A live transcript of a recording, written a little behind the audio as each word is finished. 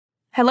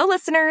Hello,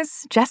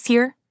 listeners. Jess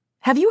here.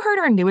 Have you heard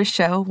our newest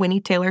show, Winnie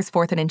Taylor's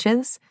Fourth and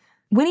Inches?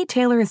 Winnie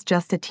Taylor is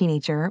just a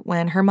teenager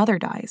when her mother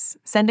dies,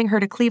 sending her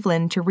to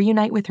Cleveland to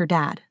reunite with her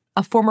dad,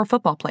 a former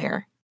football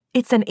player.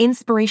 It's an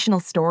inspirational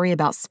story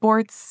about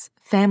sports,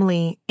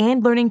 family,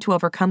 and learning to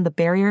overcome the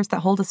barriers that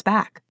hold us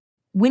back.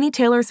 Winnie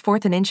Taylor's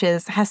Fourth and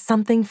Inches has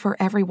something for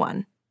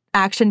everyone.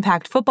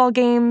 Action-packed football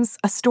games,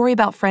 a story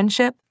about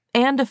friendship,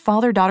 and a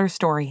father-daughter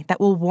story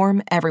that will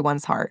warm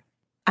everyone's heart.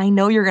 I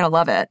know you're going to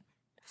love it.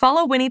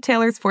 Follow Winnie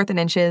Taylor's Fourth and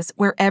Inches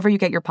wherever you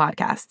get your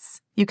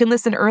podcasts. You can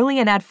listen early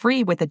and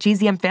ad-free with a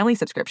GZM family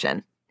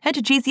subscription. Head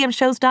to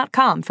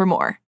gzmshows.com for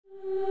more.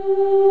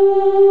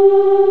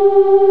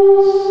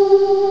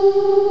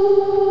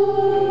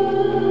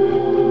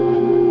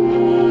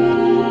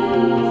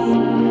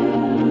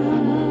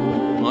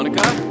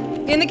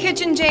 Monica? In the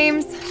kitchen,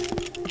 James.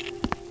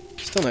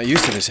 Still not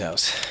used to this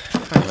house.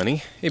 Hi,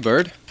 honey. Hey,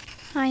 Bird.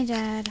 Hi,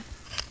 Dad.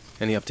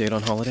 Any update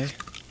on Holiday?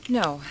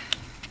 No.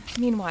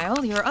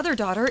 Meanwhile, your other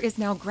daughter is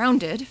now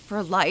grounded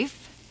for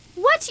life.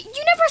 What? You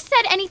never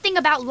said anything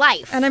about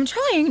life. And I'm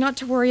trying not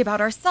to worry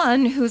about our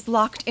son, who's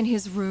locked in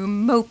his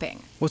room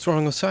moping. What's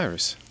wrong with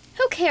Cyrus?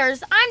 Who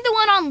cares? I'm the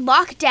one on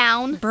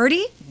lockdown.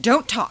 Birdie,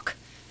 don't talk.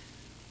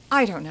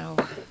 I don't know.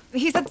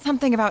 He said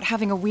something about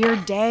having a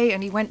weird day,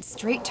 and he went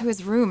straight to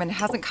his room and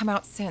hasn't come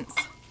out since.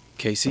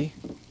 Casey?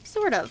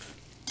 Sort of.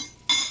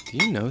 Do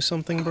you know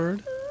something,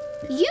 Bird?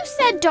 You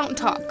said don't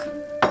talk.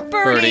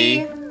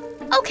 Birdie!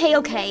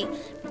 Okay.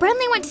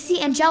 Brenly went to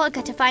see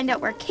Angelica to find out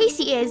where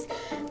Casey is,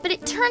 but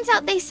it turns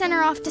out they sent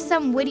her off to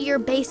some Whittier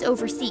base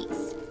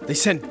overseas. They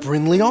sent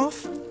Brinley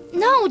off?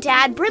 No,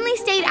 Dad. Brinley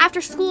stayed after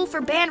school for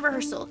band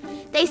rehearsal.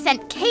 They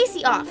sent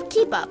Casey off.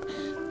 Keep up.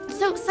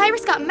 So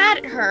Cyrus got mad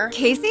at her,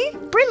 Casey?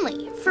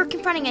 Brinley, for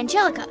confronting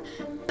Angelica.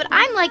 But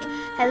I'm like,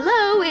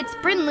 hello, it's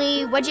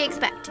Brinley. What'd you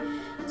expect?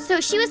 So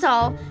she was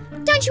all,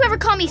 don't you ever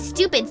call me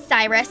stupid,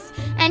 Cyrus.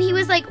 And he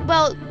was like,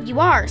 well, you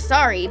are,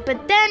 sorry.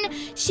 But then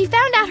she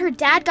found out her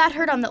dad got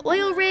hurt on the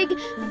oil rig.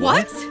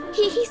 What?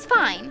 He's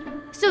fine.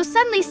 So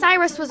suddenly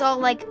Cyrus was all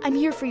like, I'm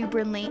here for you,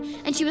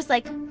 Brinley. And she was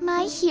like,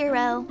 my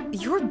hero.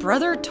 Your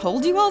brother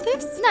told you all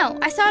this? No,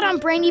 I saw it on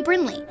Brainy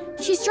Brinley.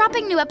 She's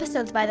dropping new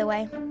episodes, by the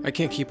way. I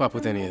can't keep up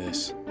with any of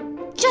this.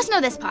 Just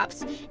know this,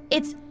 Pops.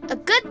 It's a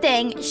good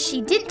thing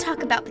she didn't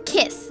talk about the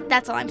kiss.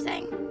 That's all I'm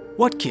saying.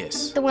 What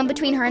kiss? The one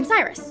between her and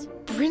Cyrus.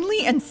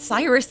 Brinley and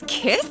Cyrus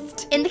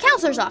kissed? In the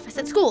counselor's office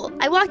at school.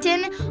 I walked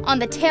in on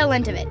the tail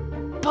end of it.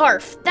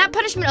 Barf. That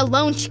punishment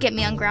alone should get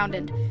me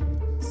ungrounded.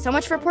 So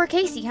much for poor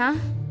Casey, huh?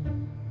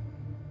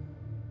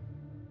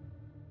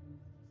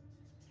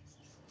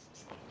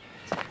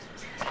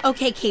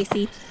 Okay,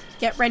 Casey,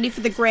 get ready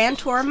for the grand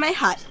tour of my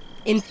hut.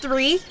 In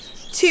 3,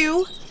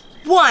 2,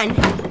 1.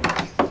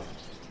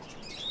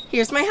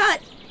 Here's my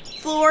hut.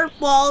 Floor,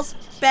 walls,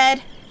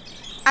 bed.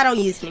 I don't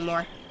use it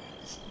anymore.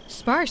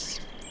 Sparse.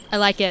 I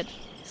like it.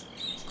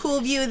 Cool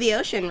view of the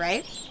ocean,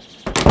 right?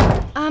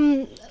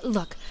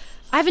 Look,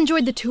 I've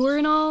enjoyed the tour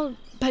and all,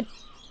 but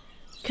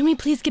can we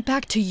please get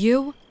back to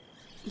you?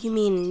 You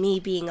mean me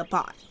being a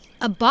bot?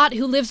 A bot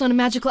who lives on a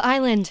magical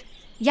island.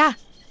 Yeah,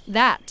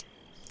 that.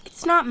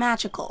 It's not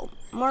magical.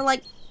 More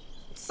like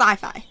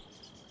sci-fi.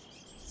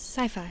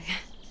 Sci-fi.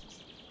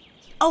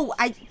 Oh,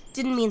 I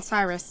didn't mean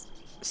Cyrus.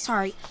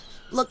 Sorry.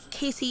 Look,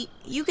 Casey,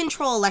 you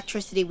control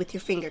electricity with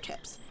your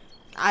fingertips.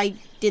 I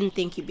didn't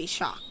think you'd be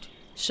shocked.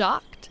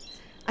 Shocked?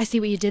 I see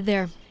what you did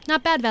there.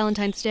 Not bad,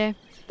 Valentine's Day.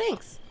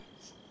 Thanks.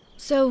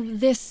 So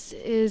this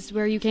is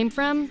where you came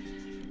from?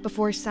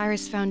 Before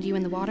Cyrus found you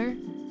in the water?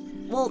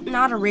 Well,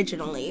 not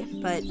originally,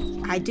 but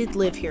I did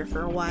live here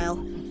for a while.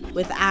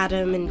 With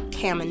Adam and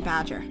Cam and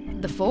Badger.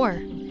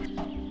 Before?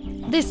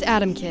 This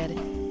Adam kid.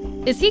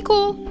 Is he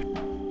cool?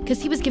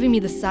 Because he was giving me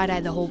the side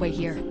eye the whole way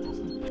here.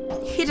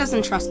 He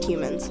doesn't trust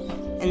humans.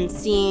 And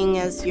seeing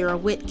as you're a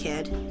wit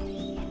kid.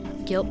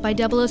 Guilt by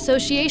double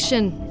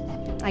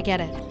association. I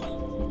get it.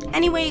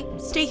 Anyway,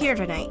 stay here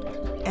tonight.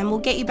 And we'll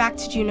get you back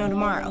to Juneau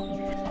tomorrow.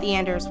 The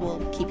Anders will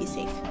keep you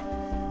safe.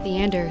 The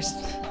Anders.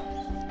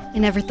 I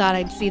never thought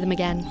I'd see them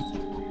again.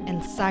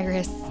 And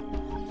Cyrus.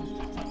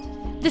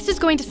 This is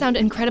going to sound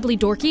incredibly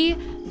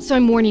dorky, so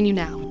I'm warning you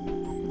now.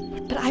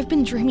 But I've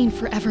been dreaming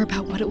forever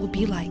about what it will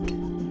be like.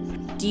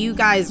 Do you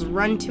guys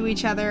run to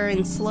each other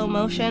in slow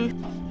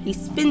motion? He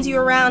spins you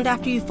around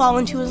after you fall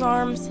into his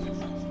arms?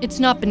 It's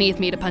not beneath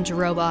me to punch a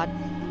robot.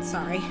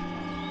 Sorry.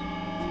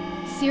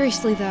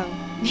 Seriously, though,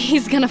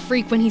 he's gonna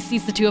freak when he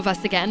sees the two of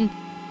us again.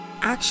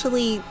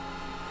 Actually,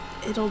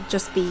 it'll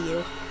just be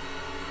you.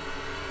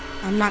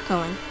 I'm not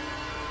going.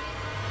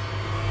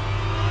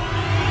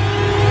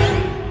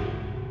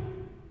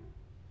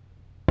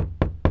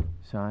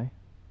 Sai?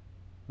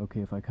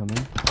 Okay if I come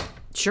in?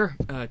 Sure,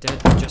 Dad,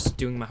 just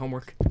doing my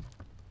homework.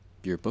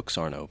 Your books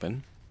aren't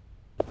open.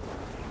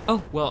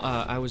 Oh, well,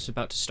 I was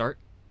about to start.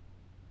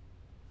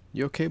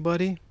 You okay,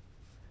 buddy?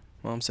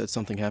 Mom said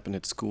something happened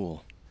at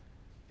school.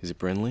 Is it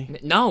Brinley?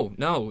 No,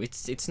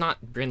 it's not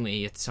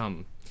Brinley, it's,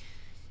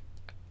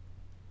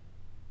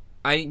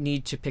 I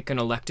need to pick an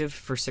elective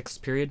for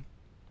 6th period.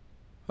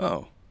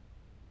 Oh.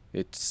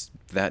 It's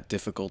that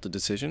difficult a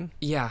decision?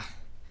 Yeah.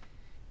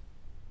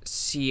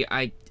 See,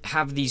 I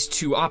have these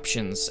two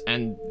options,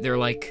 and they're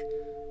like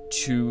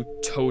two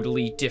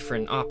totally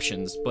different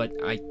options, but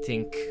I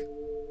think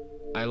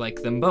I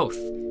like them both.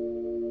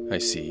 I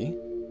see.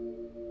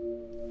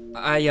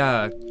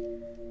 I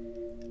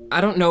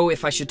don't know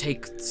if I should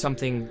take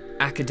something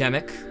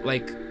academic,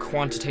 like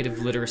quantitative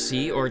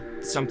literacy, or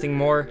something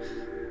more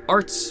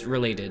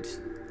arts-related,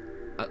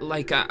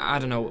 like, I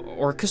don't know,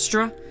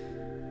 orchestra?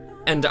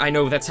 And I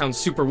know that sounds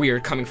super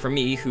weird coming from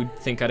me, who'd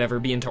think I'd ever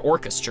be into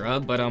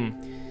orchestra, but,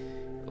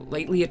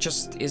 lately it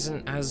just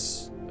isn't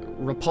as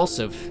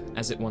repulsive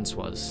as it once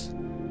was.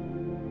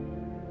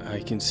 I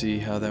can see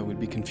how that would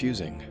be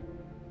confusing.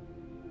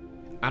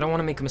 I don't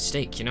want to make a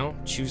mistake, you know?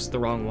 Choose the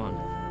wrong one.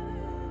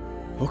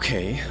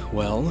 Okay,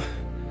 well,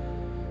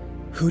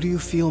 who do you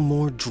feel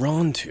more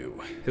drawn to?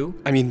 Who?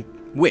 I mean,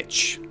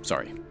 which?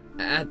 Sorry.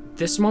 At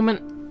this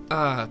moment,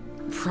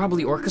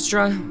 probably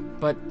orchestra,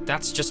 but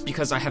that's just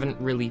because I haven't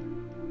really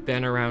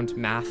been around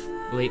math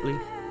lately.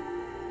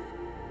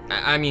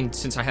 I mean,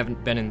 since I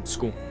haven't been in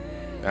school.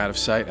 Out of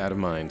sight, out of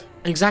mind.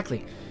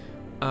 Exactly.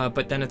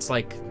 But then it's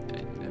like,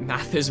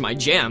 math is my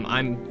jam.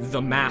 I'm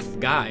the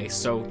math guy,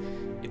 so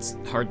it's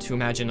hard to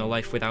imagine a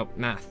life without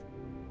math.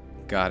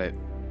 Got it.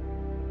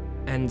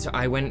 And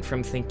I went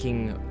from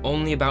thinking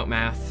only about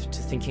math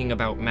to thinking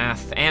about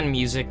math and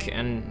music,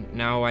 and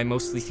now I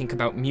mostly think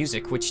about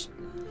music, which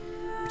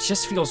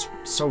just feels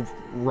so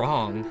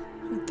wrong.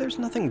 There's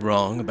nothing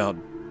wrong about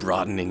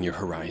broadening your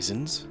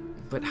horizons.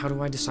 But how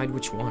do I decide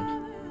which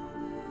one?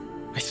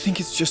 I think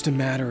it's just a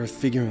matter of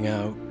figuring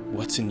out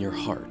what's in your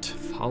heart.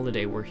 If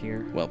Holiday were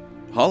here. Well,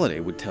 Holiday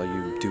would tell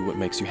you do what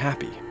makes you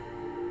happy.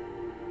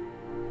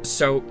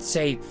 So,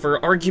 say,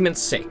 for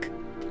argument's sake,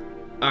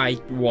 I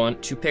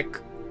want to pick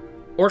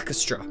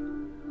orchestra.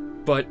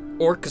 But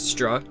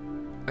orchestra,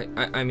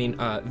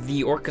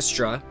 the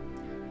orchestra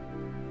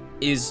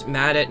is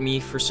mad at me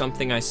for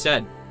something I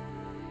said.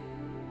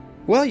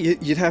 Well,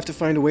 you'd have to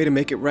find a way to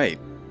make it right.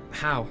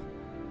 How?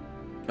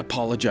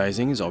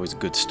 Apologizing is always a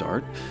good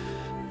start,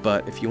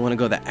 but if you want to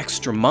go the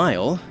extra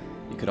mile,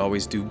 you could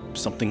always do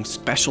something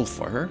special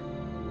for her.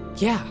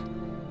 Yeah.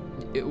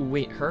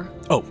 Wait, her?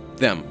 Oh,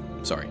 them.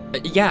 Sorry.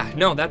 Yeah,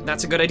 no,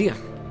 that's a good idea.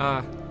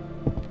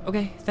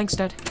 Okay, thanks,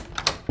 Dad.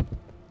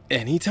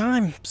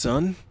 Anytime,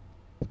 son.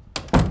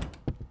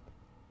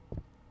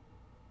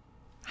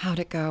 How'd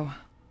it go?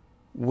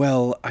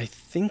 Well, I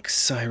think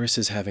Cyrus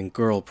is having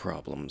girl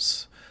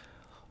problems.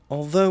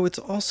 Although it's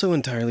also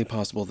entirely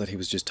possible that he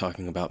was just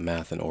talking about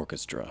math and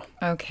orchestra.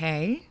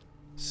 Okay.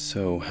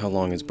 So how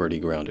long is Birdie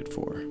grounded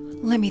for?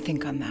 Let me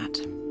think on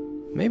that.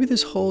 Maybe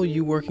this whole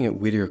you working at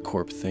Whittier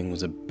Corp thing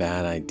was a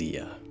bad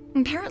idea.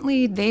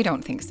 Apparently, they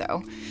don't think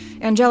so.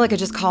 Angelica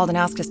just called and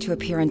asked us to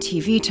appear on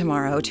TV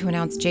tomorrow to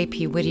announce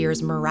J.P.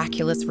 Whittier's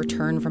miraculous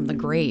return from the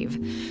grave.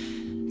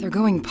 They're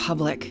going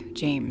public,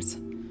 James,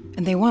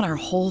 and they want our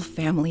whole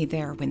family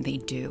there when they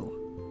do.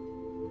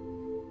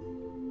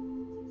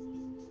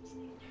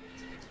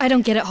 I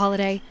don't get it,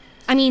 Holiday.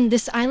 I mean,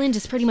 this island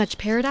is pretty much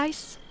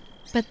paradise,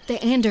 but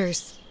the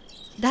Anders,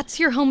 that's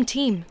your home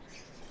team.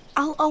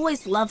 I'll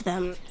always love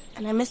them,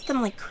 and I miss them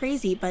like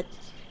crazy, but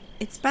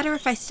it's better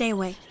if I stay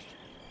away.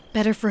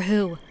 Better for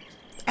who?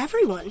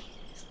 Everyone.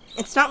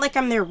 It's not like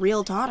I'm their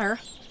real daughter.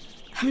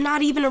 I'm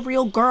not even a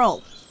real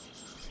girl.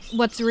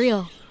 What's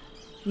real?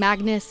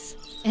 Magnus,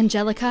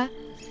 Angelica?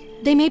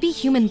 They may be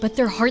human, but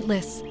they're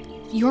heartless.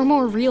 You're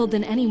more real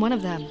than any one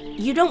of them.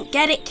 You don't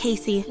get it,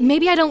 Casey.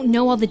 Maybe I don't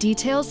know all the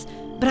details,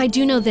 but I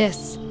do know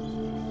this.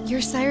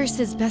 You're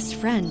Cyrus's best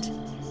friend.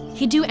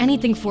 He'd do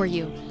anything for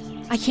you.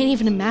 I can't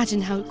even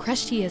imagine how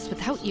crushed he is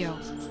without you.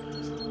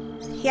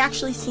 He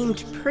actually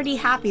seemed pretty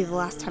happy the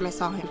last time I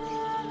saw him.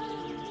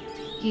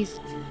 He's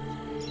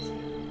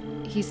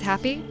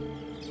happy?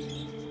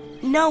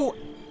 No,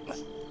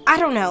 I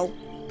don't know,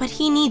 but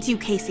he needs you,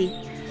 Casey.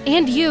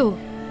 And you.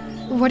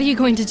 What are you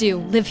going to do?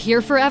 Live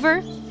here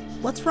forever?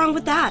 What's wrong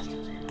with that?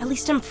 At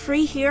least I'm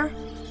free here.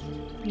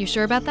 You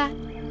sure about that?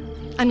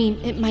 I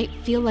mean, it might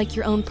feel like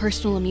your own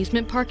personal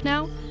amusement park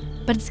now,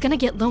 but it's gonna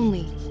get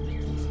lonely.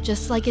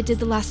 Just like it did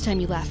the last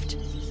time you left.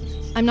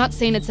 I'm not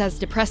saying it's as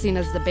depressing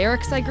as the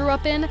barracks I grew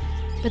up in,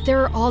 but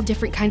there are all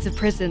different kinds of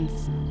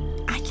prisons.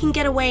 I can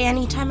get away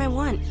anytime I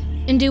want.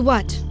 And do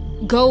what?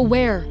 Go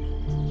where?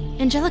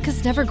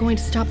 Angelica's never going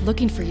to stop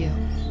looking for you.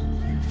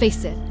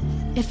 Face it,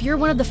 if you're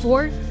one of the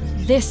four,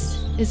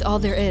 this is all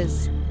there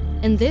is.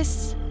 And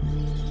this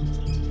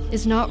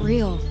is not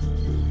real.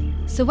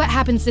 So what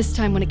happens this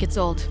time when it gets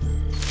old?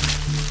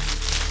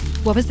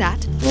 What was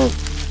that?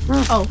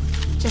 Oh,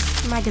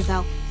 just my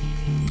gazelle.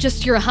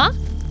 Just your huh?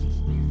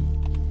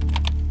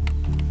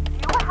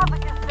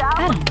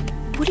 Adam,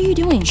 what are you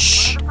doing?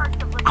 Shh!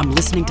 I'm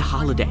listening to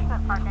Holiday.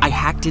 I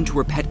hacked into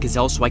her pet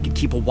gazelle so I could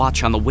keep a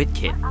watch on the Wit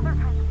Kid.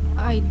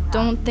 I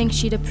don't think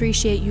she'd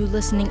appreciate you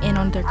listening in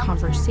on their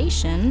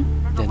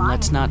conversation. Then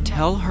let's not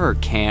tell her,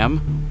 Cam.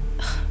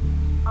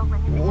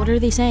 What are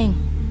they saying?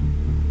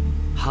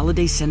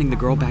 Holiday's sending the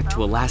girl back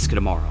to Alaska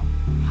tomorrow.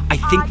 I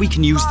think we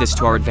can use this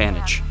to our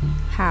advantage.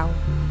 How?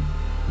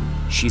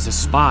 She's a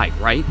spy,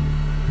 right?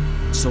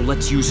 So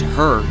let's use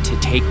her to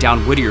take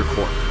down Whittier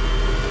Corp.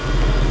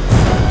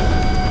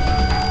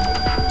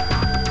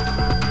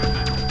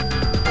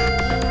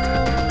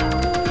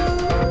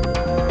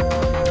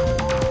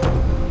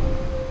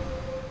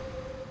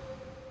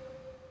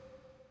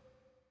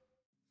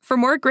 For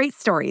more great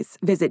stories,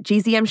 visit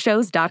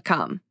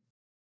gzmshows.com.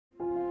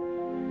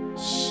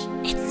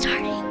 It's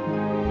starting.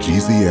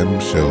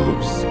 GZM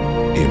Shows.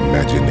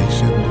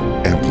 Imagination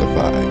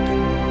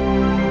Amplified.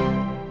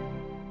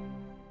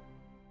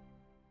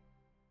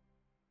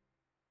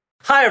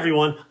 Hi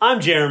everyone, I'm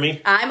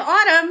Jeremy. I'm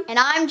Autumn. And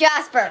I'm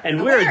Jasper.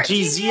 And we're a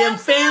GZM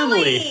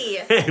family.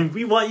 And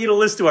we want you to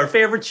listen to our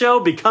favorite show,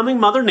 Becoming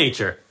Mother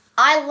Nature.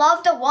 I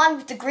love the one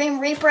with the Grim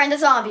Reaper and the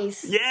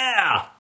zombies. Yeah!